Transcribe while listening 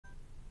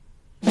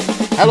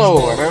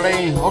Hello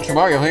everybody, Ultra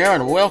Mario here,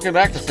 and welcome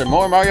back to some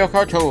more Mario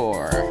Kart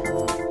Tour.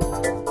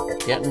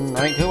 Getting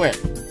right to it.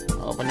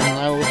 Opening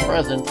those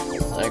presents.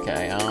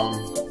 Okay,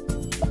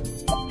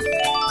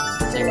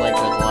 seems like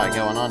there's a lot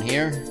going on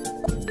here.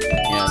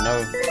 Yeah,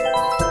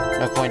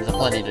 no coins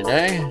aplenty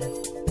today.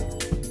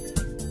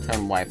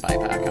 Turn Wi-Fi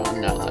back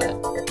on now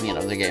that, you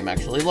know, the game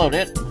actually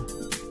loaded.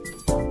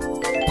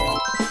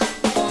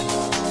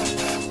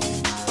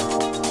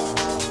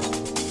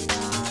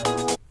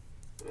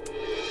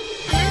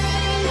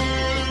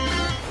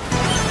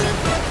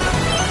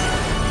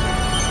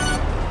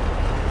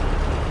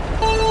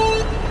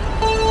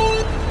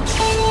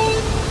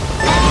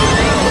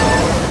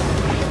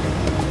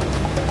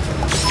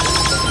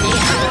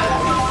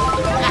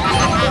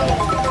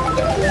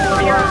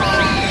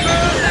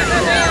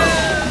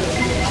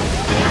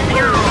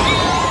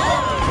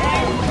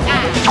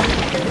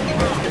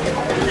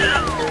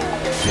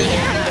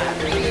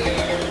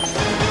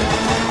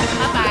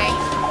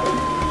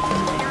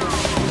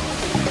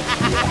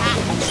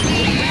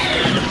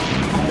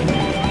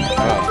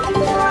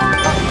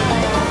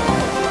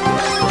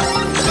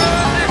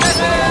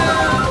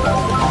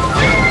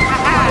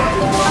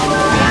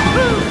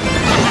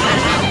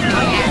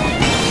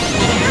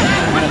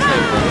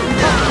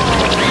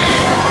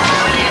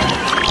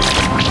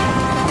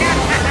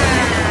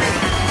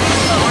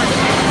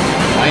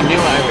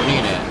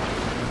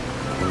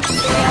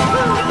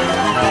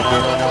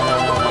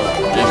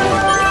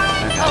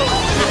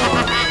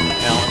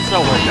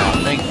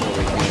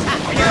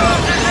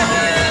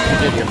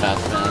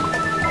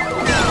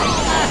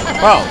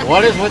 Bro,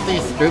 what is with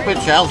these stupid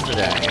shells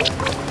today?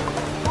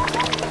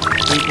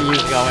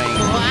 CPU's going,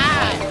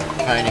 like,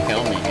 trying to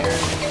kill me here.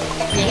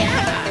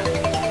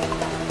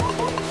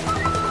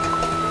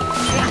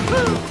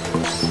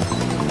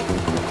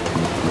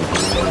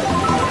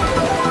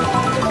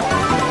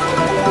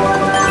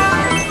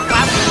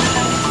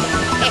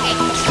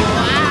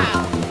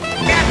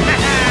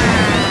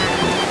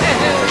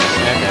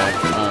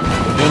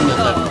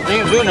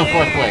 Okay, we're doing in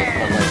 4th place,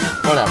 but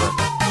like, whatever.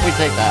 We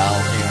take the L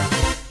here.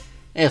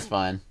 It's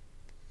fine.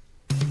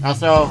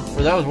 Also,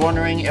 for those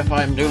wondering if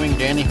I'm doing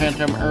Danny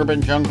Phantom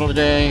Urban Jungle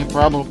today,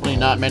 probably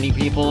not many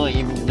people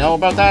even know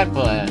about that,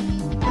 but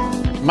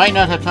might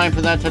not have time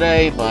for that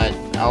today, but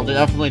I'll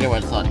definitely do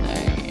it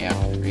Sunday,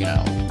 if, you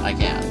know, I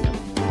can.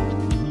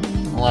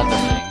 We'll have to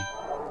see.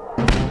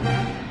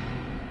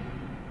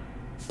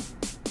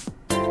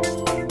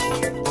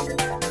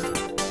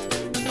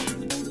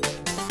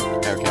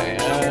 Okay,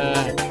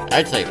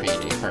 I'd say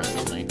PD,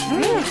 personally.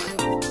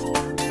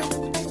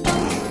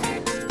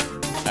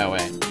 Oh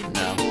wait,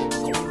 no.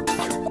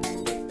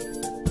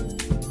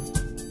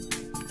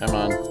 Come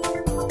on.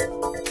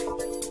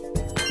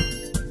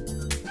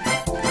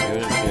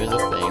 Do the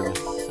things.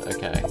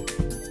 Okay.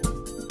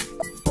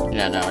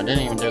 Yeah, no, I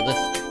didn't even do this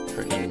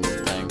freaking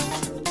thing.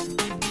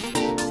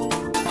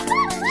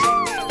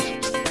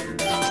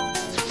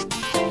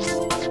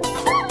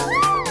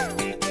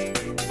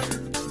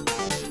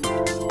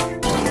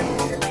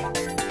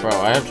 Bro,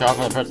 I have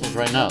chocolate pretzels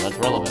right now, that's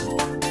relevant.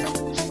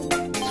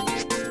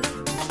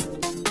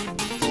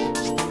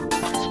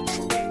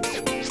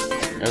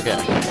 Okay.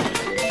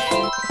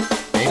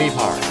 Baby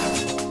Park.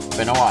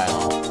 Been a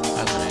while,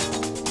 hasn't it?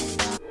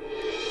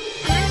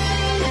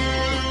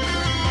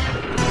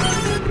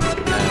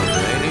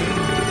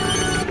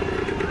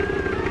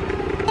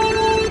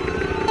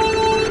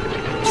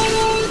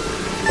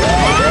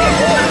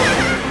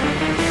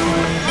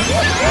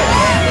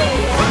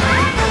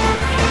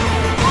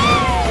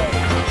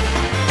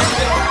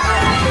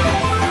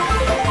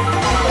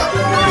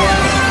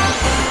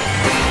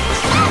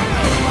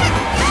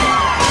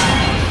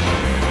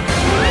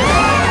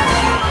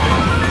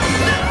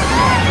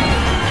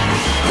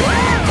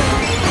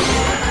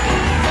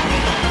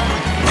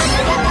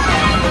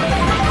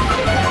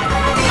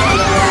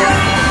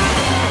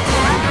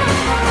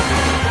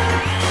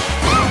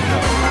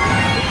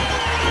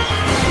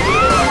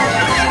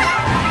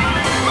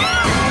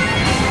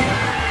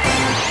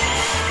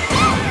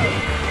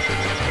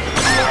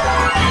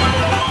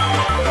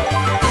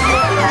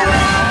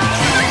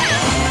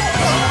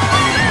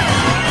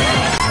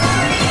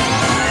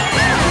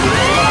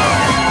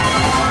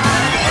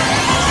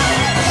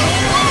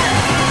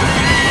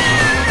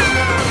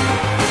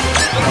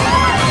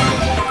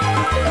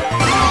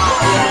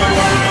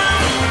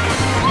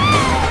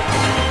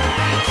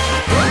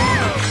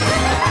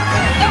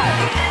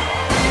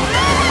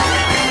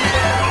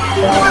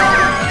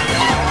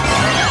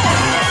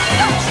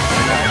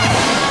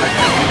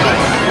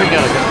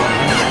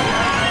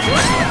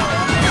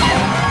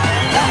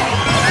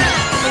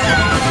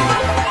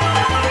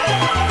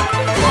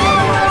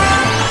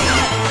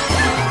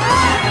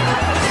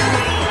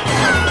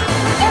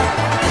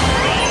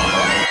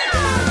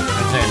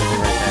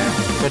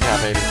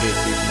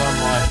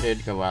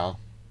 Did go well.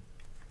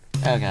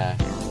 Okay.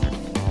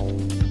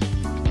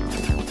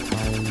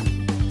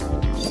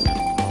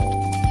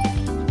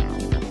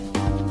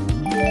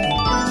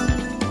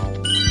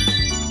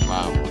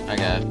 Wow,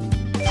 okay.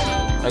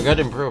 A good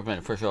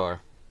improvement for sure.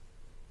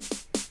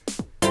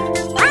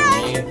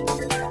 Yoshi,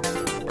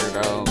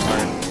 Birdo,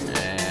 Kart,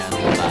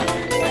 and that.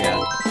 Okay.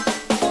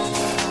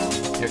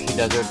 Yoshi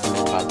Desert and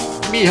Midpod.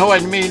 Miho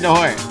and me no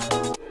more!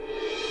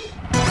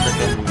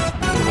 Frickin'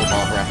 Google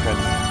Bob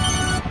reference.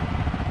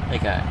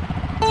 Okay.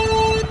 I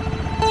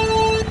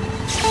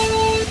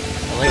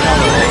like how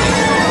the lighting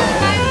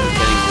is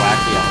getting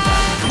wacky on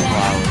that.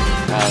 Wow.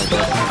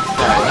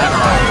 Sorry, not what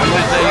am I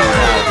saying?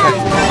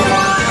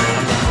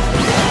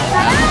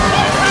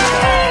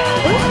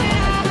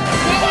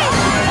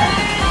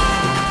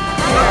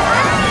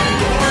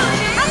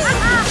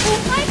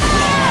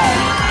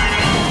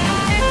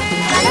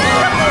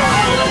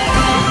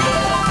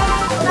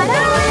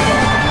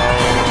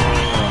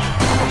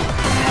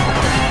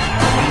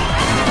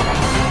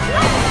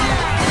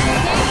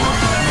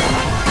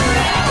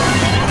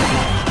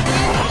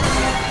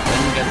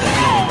 Didn't get to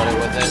hit anybody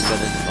with it, but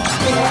it's fine.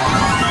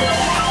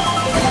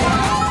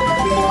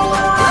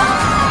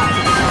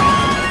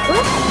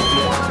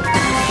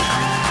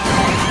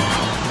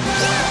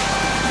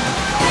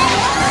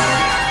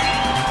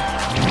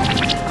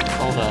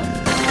 Hold on.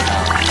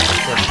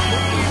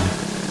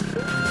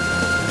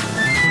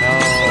 No,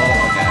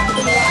 okay.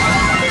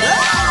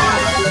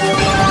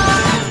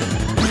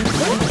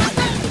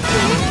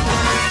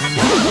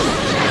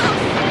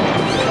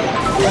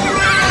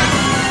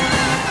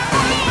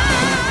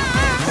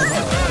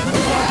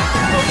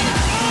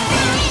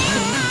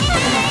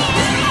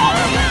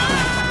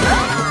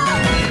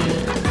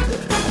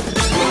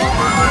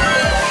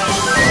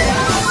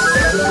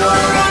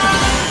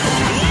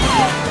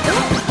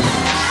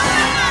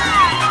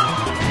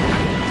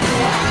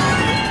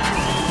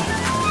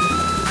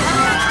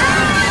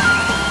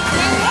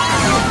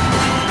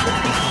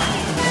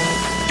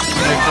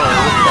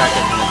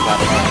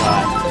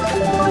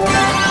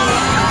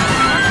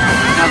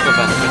 Not the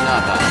best, but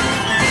not bad.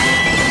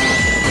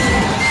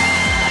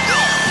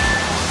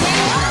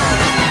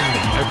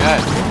 Okay,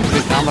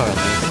 good combo at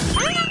least.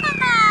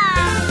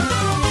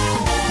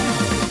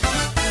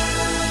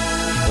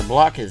 The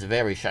block is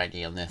very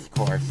shiny on this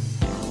course.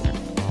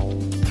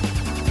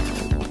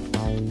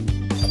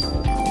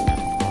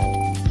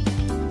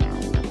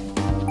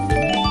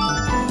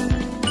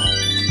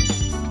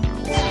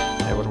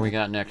 Okay, what do we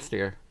got next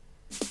here?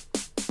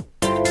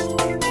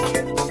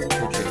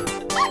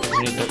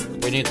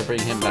 We need to bring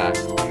him back.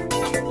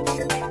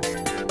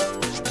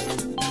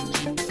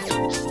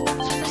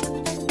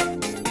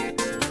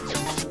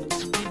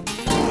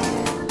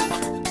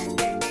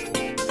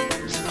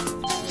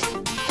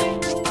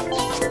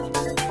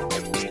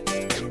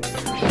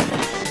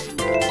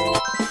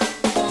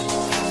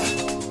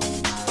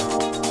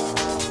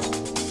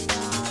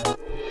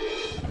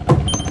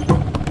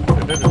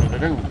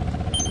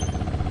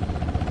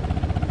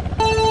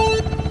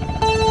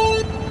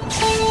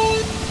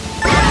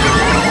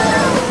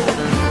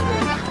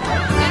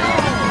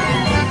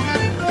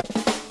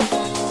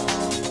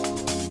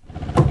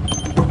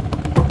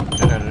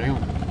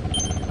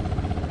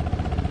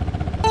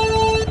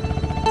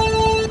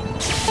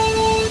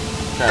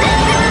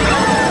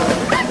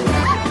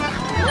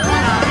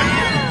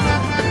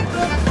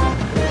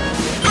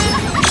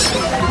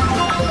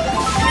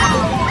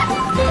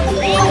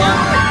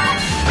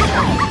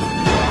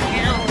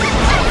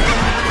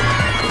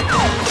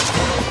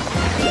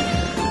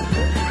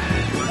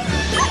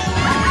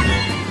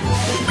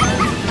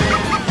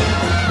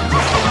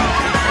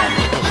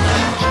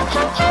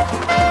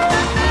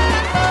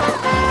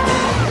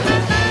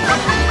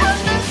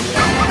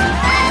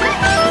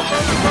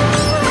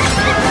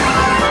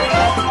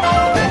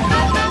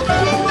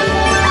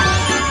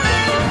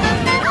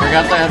 I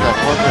forgot they had the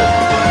fortress.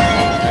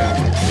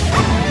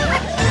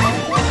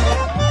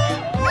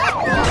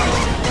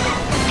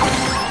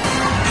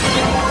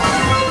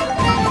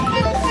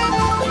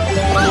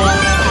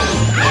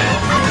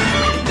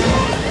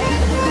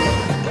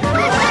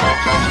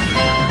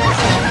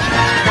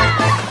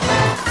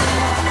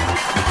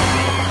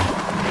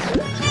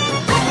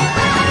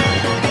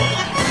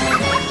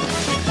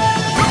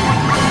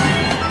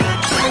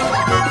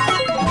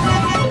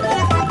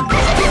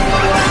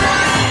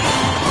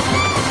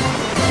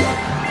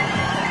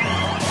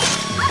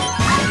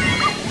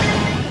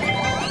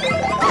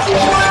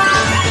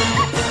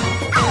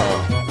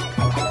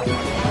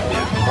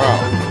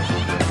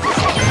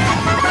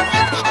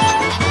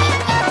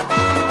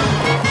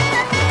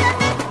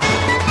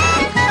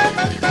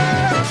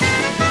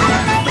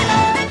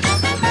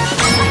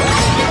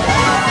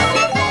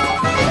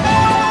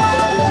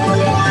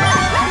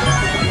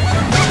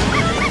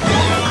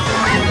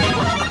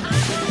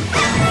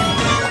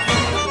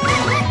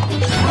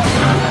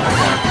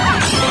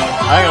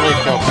 I at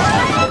least go for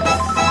that.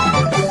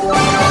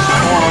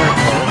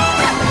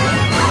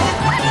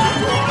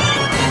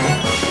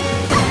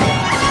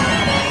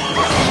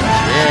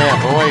 Yeah,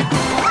 boy.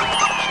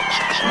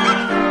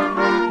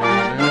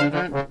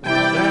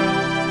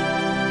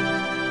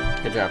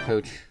 Good job,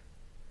 Pooch.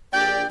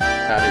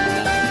 Proud of you,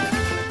 man.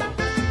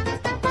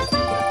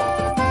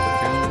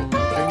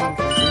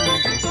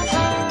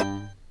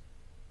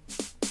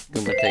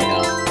 Goomba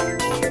takedown.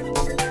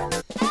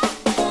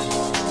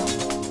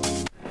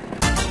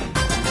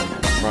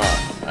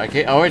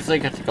 I always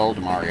think it's Gold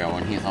Mario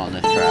when he's on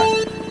this track.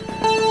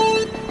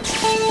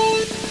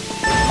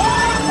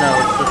 No,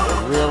 it's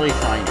just really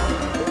shiny.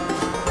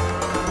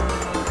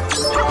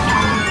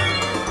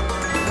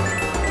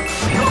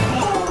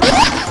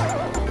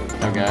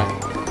 Okay.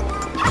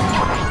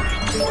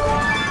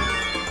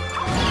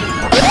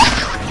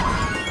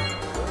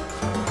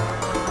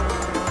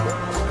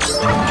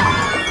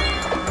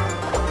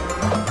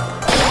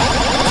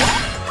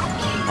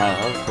 Wow,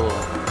 that was cool.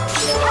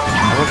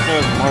 I wish there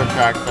was more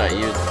tracks that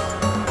use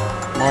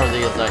more of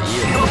these that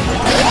use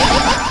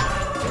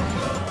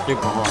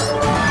Super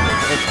Mario.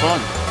 It's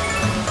fun.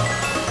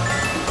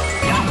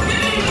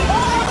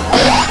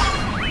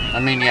 I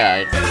mean, yeah,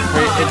 it's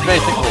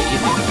basically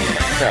easy to do,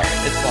 so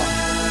it's fun.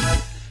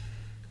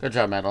 Good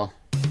job, Metal.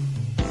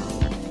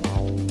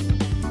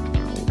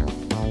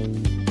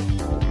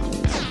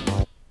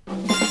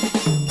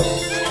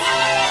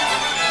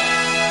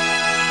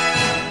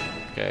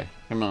 Okay,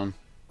 come on.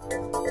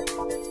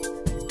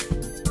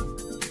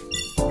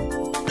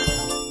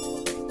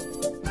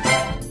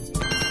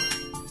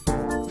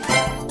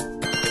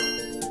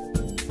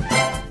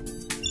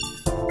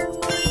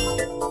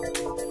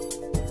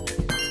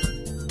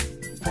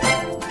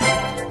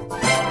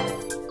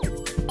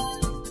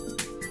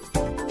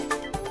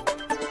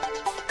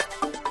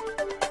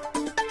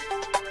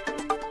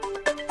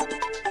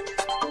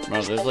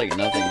 Wow, there's like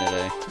nothing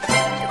today.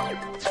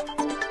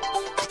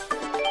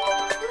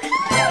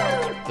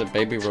 The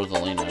baby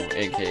Rosalino,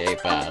 aka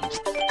Bad.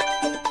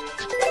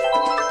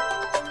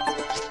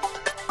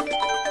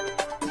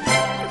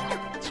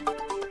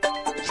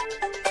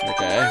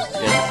 Okay,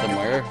 getting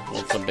somewhere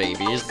with some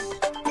babies.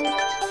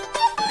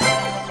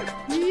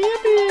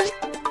 Yippee!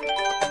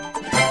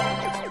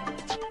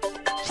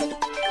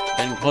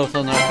 Getting close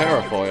on that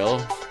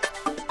parafoil.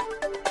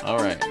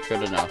 Alright,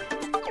 good enough.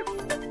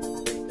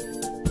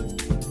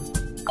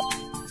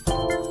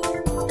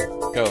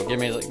 Go, give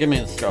me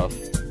the stuff.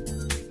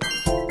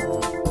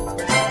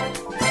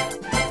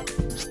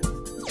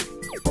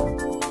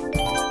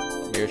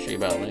 Yoshi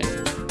Valley.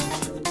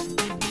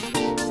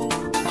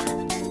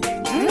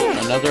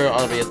 Another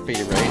obvious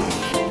speed race.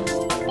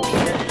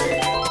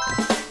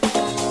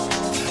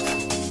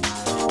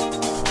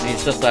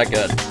 He's just that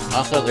good.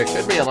 Also, there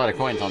should be a lot of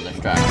coins on this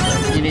track,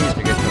 so he needs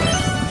to get to it.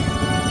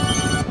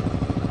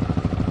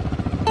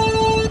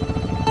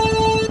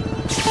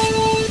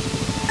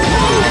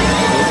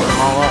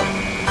 All up.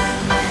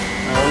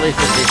 At least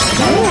it's decent.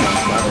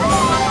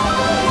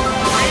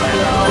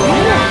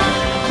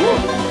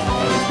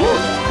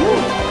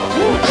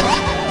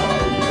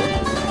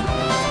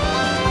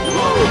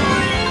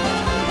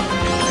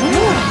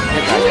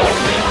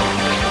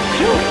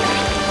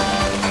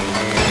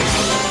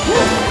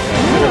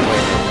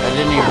 I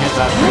didn't even hit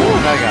that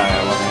guy. I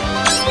wasn't.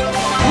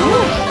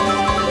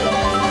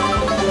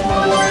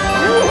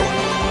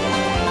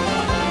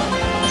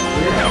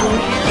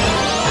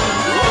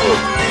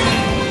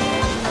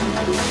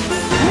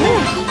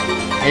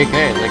 AK,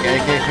 like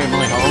AK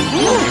family home.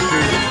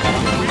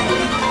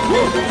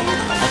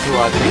 That's who I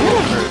think is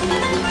first.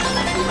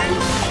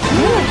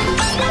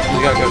 You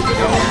gotta go to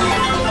go.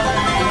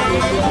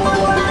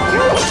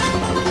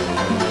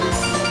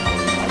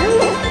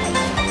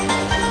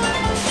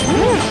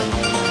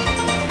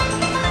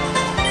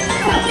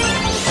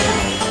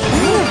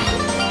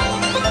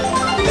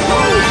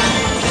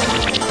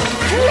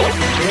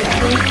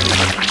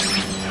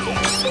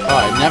 Oh,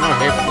 it never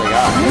hits the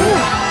guy.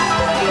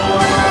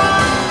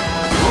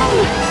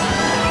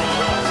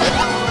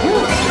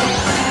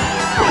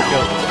 Let's go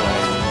this way.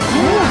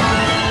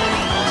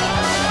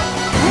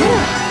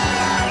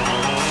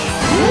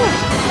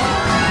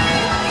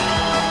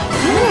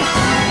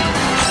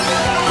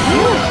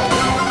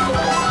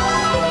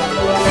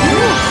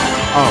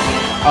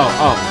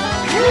 Oh.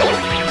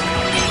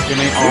 Give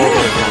me all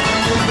this one.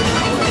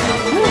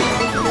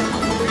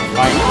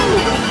 Fine.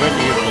 Good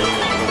to use this.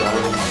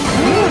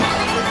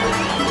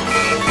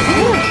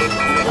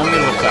 I'll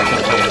give it a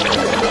second.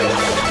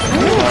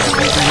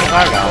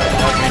 I got it.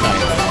 That'd be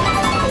nice.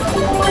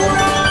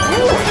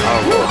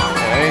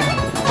 Okay.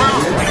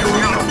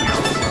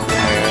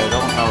 I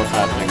don't know what's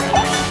happening right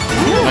now.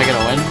 Am I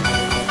gonna win?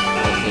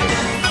 We'll see.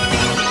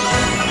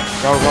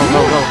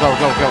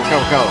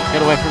 Go.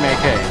 Get away from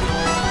AK.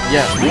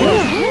 Yes.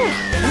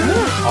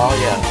 Oh,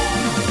 yes.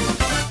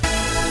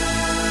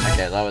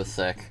 Okay, that was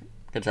sick.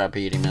 Good job,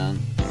 Petey, man.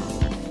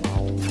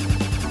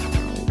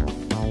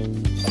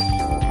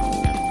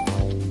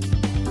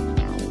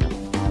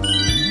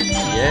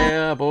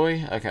 Yeah,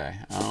 boy. Okay.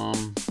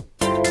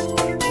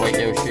 Wait,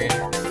 Yoshi.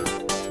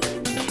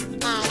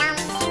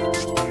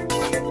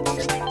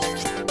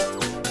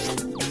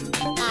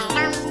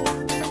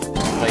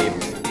 Wait.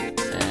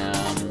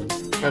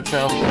 And Red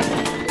Shell.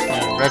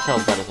 Yeah, Red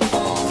Shell's better than the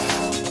ball.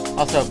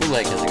 Also, Blue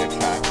Lake is a good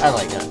track. I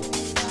like it.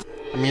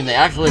 I mean, they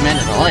actually made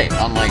it a lake,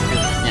 unlike,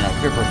 you know,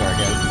 Super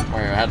Circuit,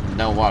 where it had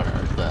no water,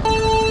 so.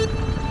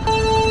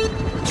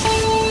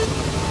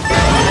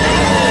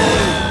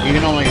 You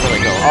can only really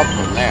go up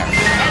from there.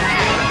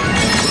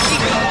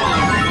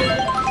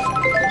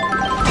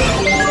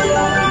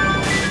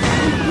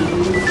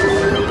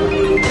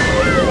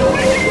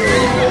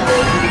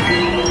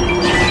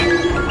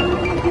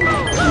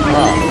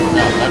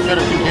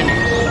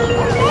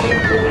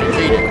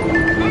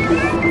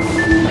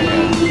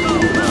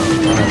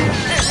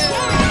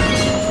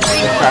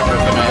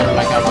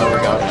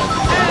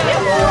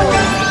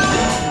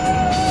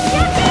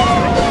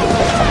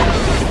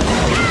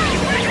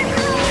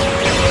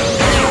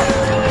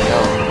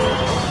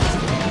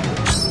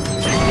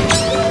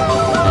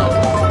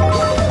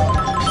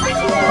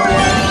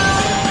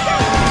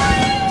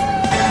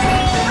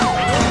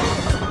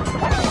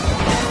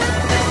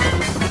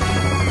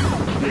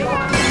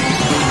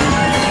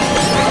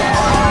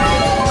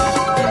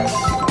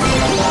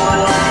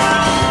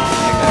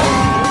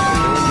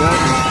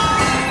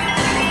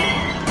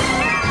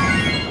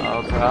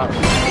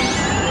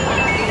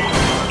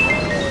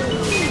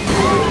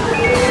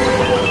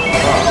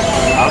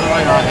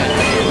 probably not hit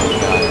any of those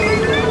guys.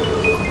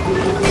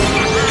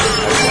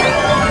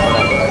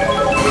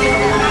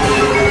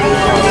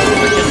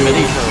 Freaking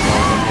mini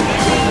turbos and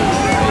everything.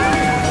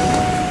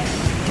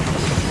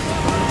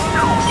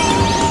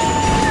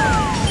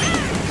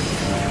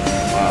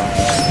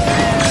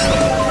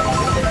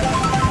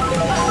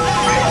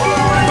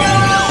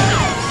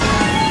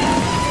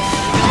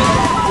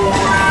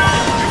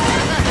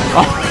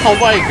 Oh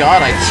my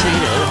god, I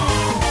cheated.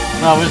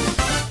 That was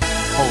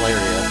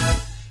hilarious.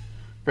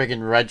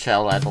 Freaking red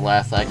shell at the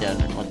last second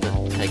with the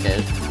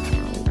ticket.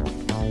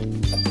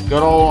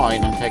 Good old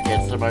item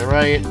tickets, am I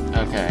right?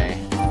 Okay.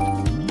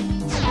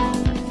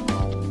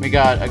 We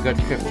got a good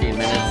 15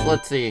 minutes.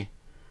 Let's see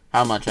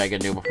how much I can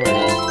do before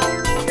this.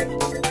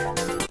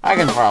 I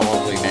can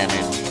probably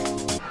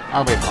manage.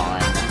 I'll be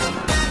fine.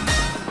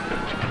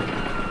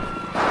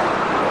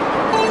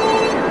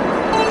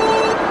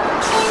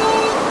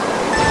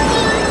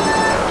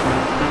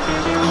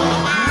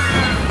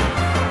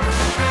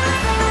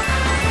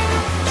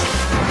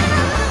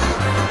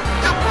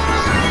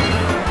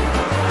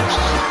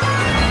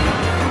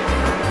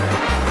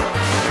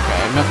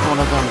 Missed one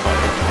of them, but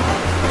it's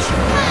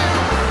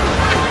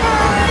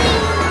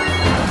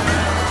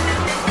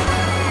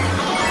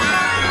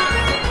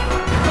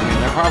I mean,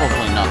 they're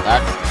probably not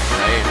that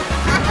strong, right?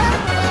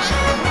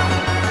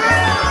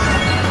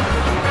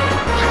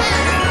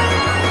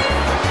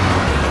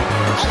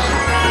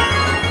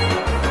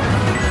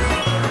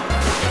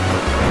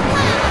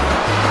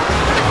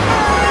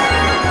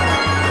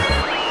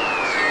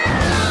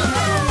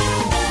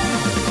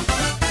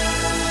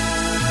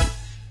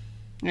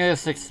 Yeah,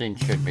 16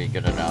 should be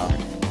good enough.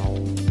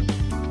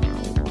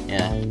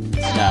 Yeah.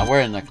 No,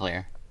 we're in the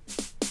clear.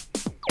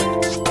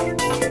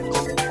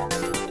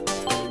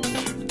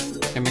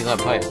 Give me that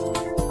pipe.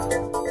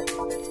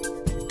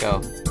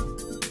 Go.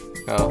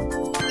 Go.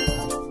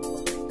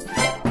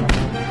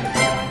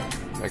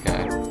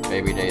 Okay.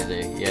 Baby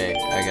Daisy. Yay.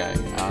 Okay.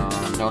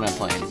 Donut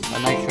planes. A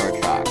nice short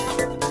track.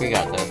 We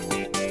got this.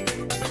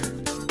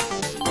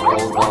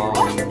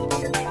 Bob-omb.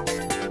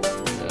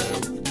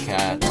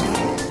 Cat.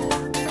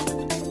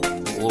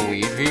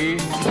 Luigi,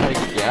 I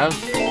guess.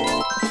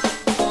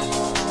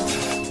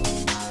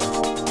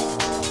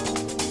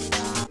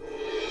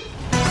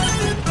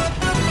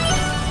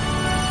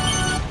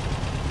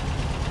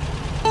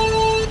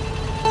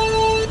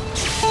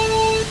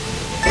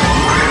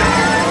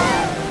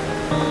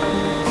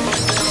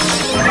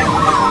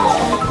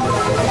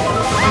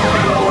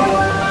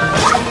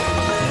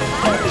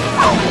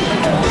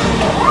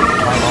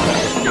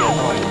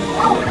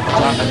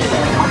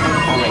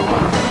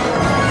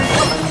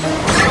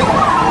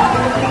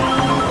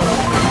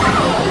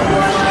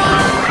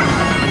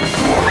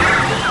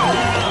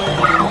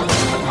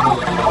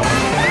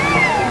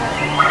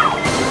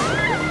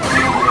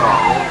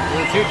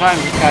 Two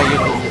times this guy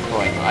uses his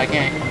coins. I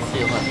can't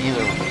steal them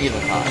either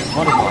time.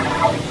 What is wrong?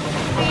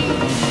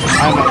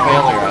 I'm a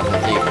failure as a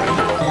thief right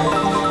now.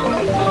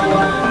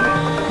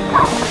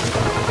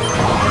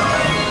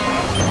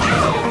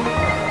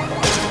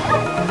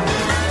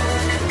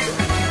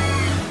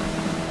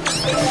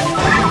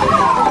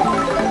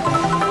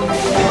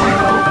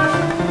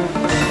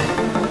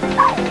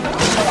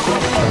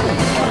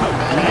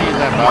 I'm gonna use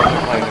that Bowser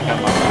play to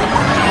come up.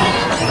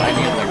 I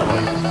need the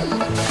coins.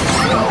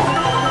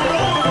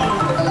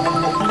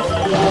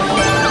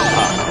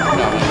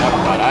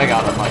 I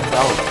got it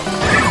myself.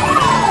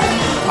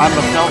 I'm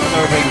a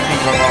self-serving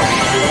Tinkerbell.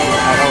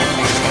 I don't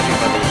need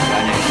anybody's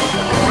money.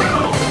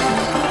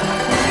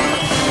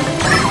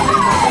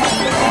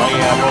 Oh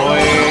yeah,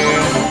 boy.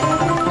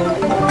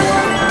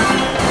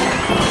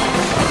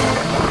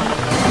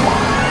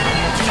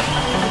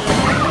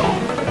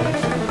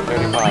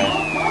 $35.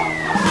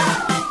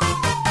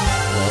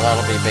 So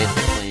that'll be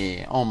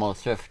basically almost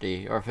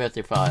 50 or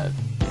 55.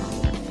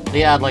 So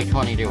yeah, I'd like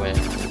 20 to it.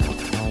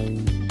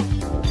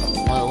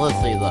 Well, let's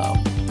see though.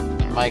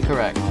 Am I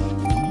correct?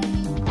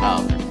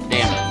 Oh,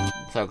 damn it.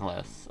 So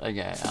close.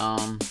 Okay,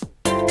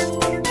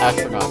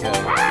 Astronaut code.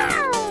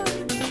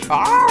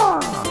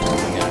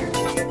 Okay.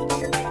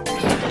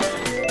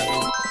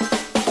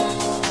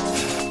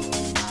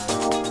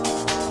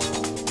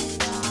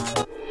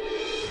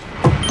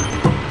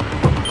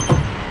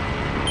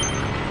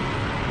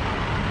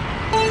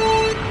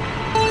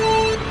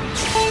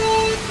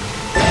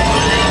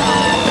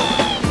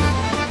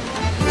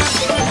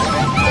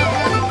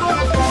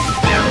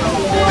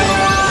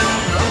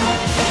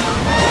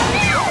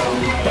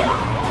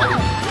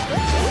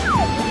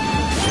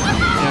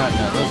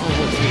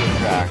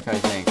 I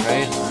think,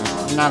 right?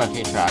 Not a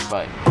T-track,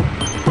 but,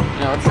 you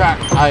know, a track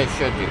I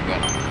should do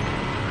good on,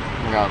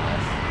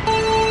 regardless.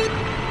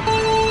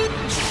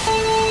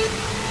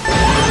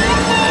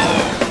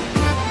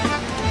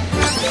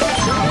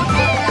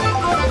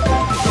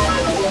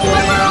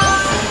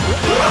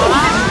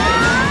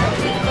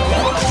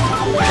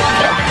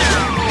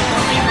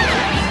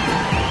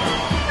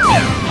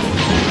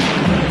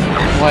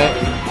 What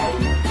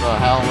the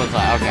hell was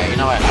that? Okay, you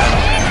know what? I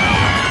don't care.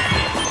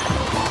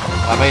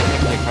 I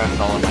basically crushed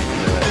all of my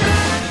through it.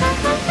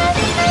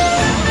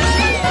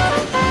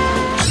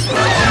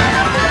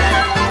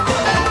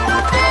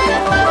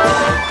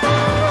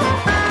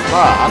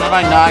 Bruh, how did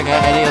I not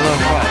get any of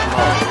those points?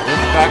 Well,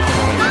 this faction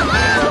wins.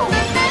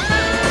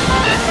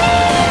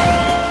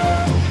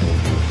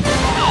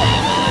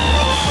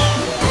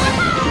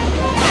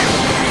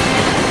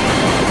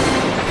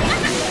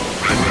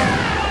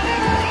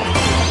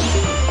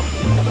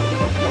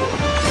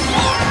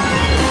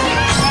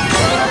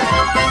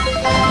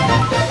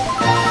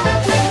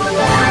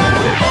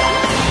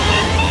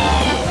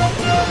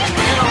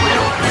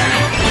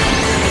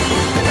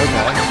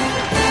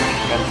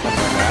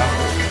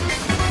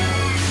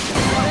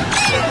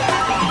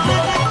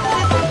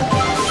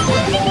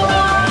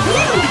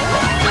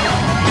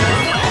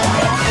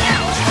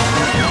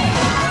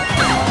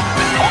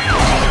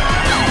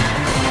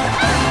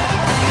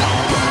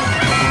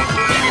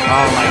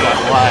 Oh my god,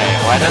 why?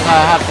 Why does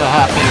that have to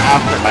happen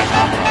after my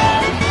combo?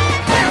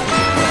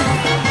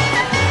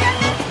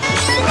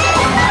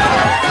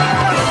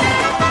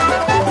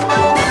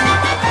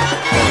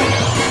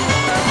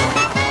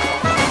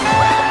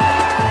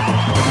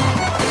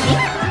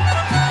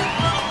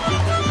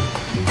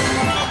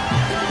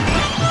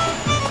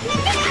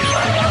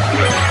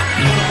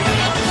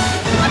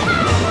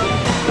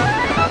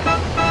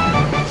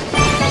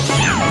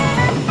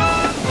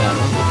 Yeah,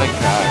 this is a big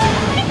crowd.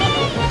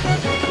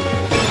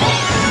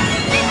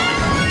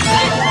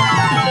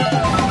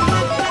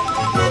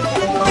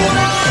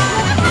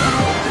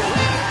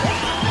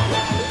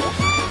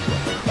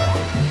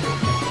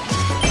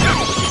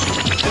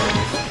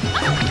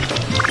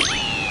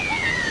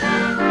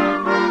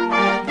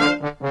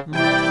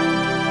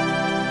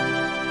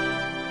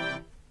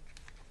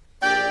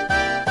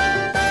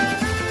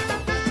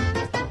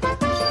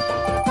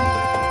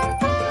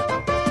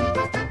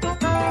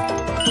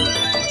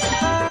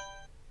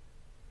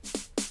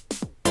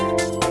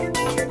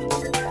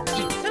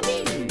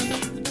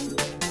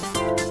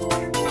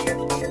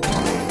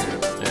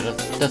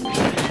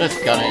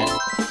 Just gonna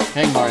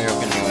hang Mario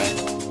can do it.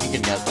 He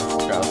can get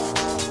stuff.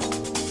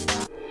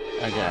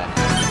 Okay.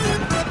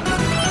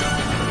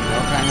 No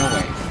time to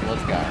waste.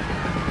 Let's go.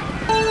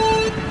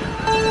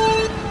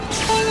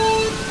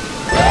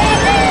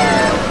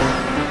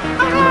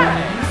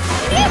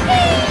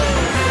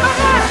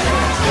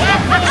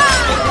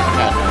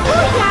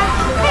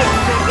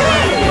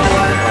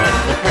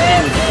 The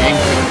freaking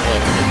GameCube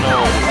clip is so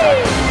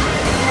distracting.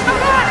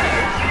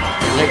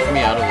 It takes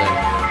me out of there.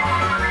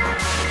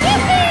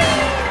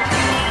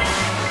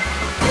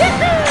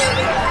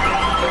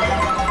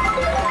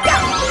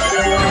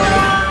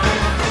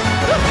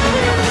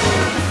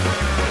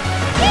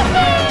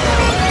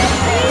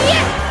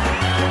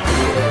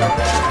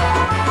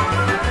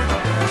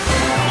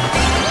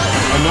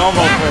 A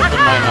normal person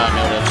might not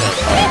notice it,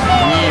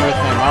 but me with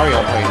my Mario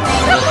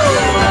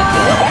Party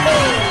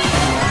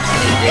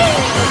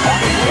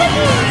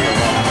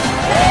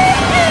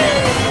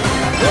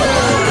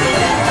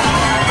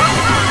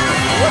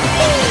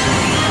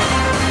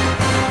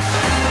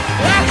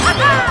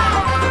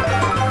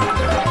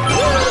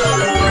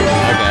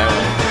okay,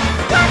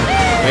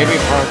 maybe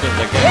Park is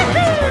again when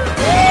you switch.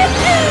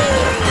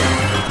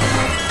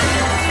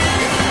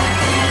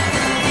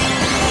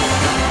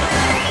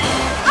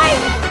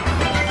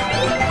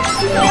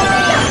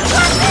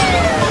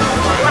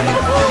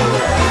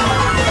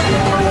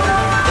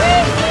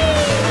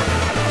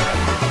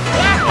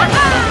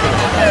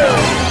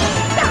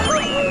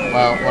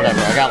 Well, whatever,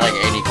 I got like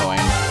 80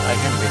 coins. I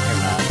shouldn't be too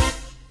mad.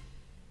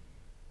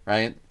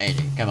 Right?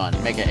 80. Come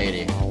on, make it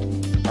 80.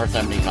 Or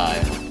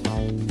 75.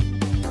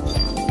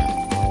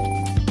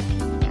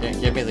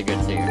 Give me the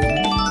good seer.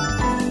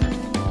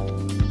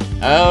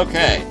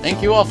 Okay,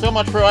 thank you all so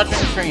much for watching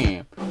the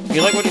stream. If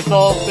you like what you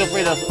saw, feel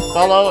free to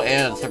follow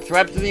and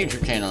subscribe to the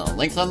YouTube channel.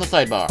 Links on the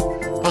sidebar.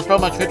 Post all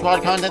my Twitch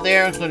VOD content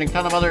there, including a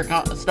ton of other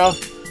stuff,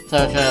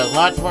 such as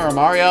lots more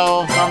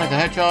Mario, Sonic the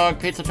Hedgehog,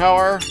 Pizza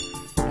Tower,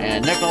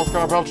 and Nick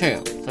All-Star Brawl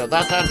 2. So if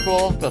that sounds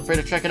cool, feel free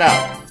to check it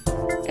out.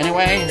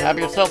 Anyway, have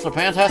yourself a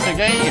fantastic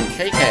day and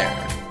take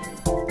care.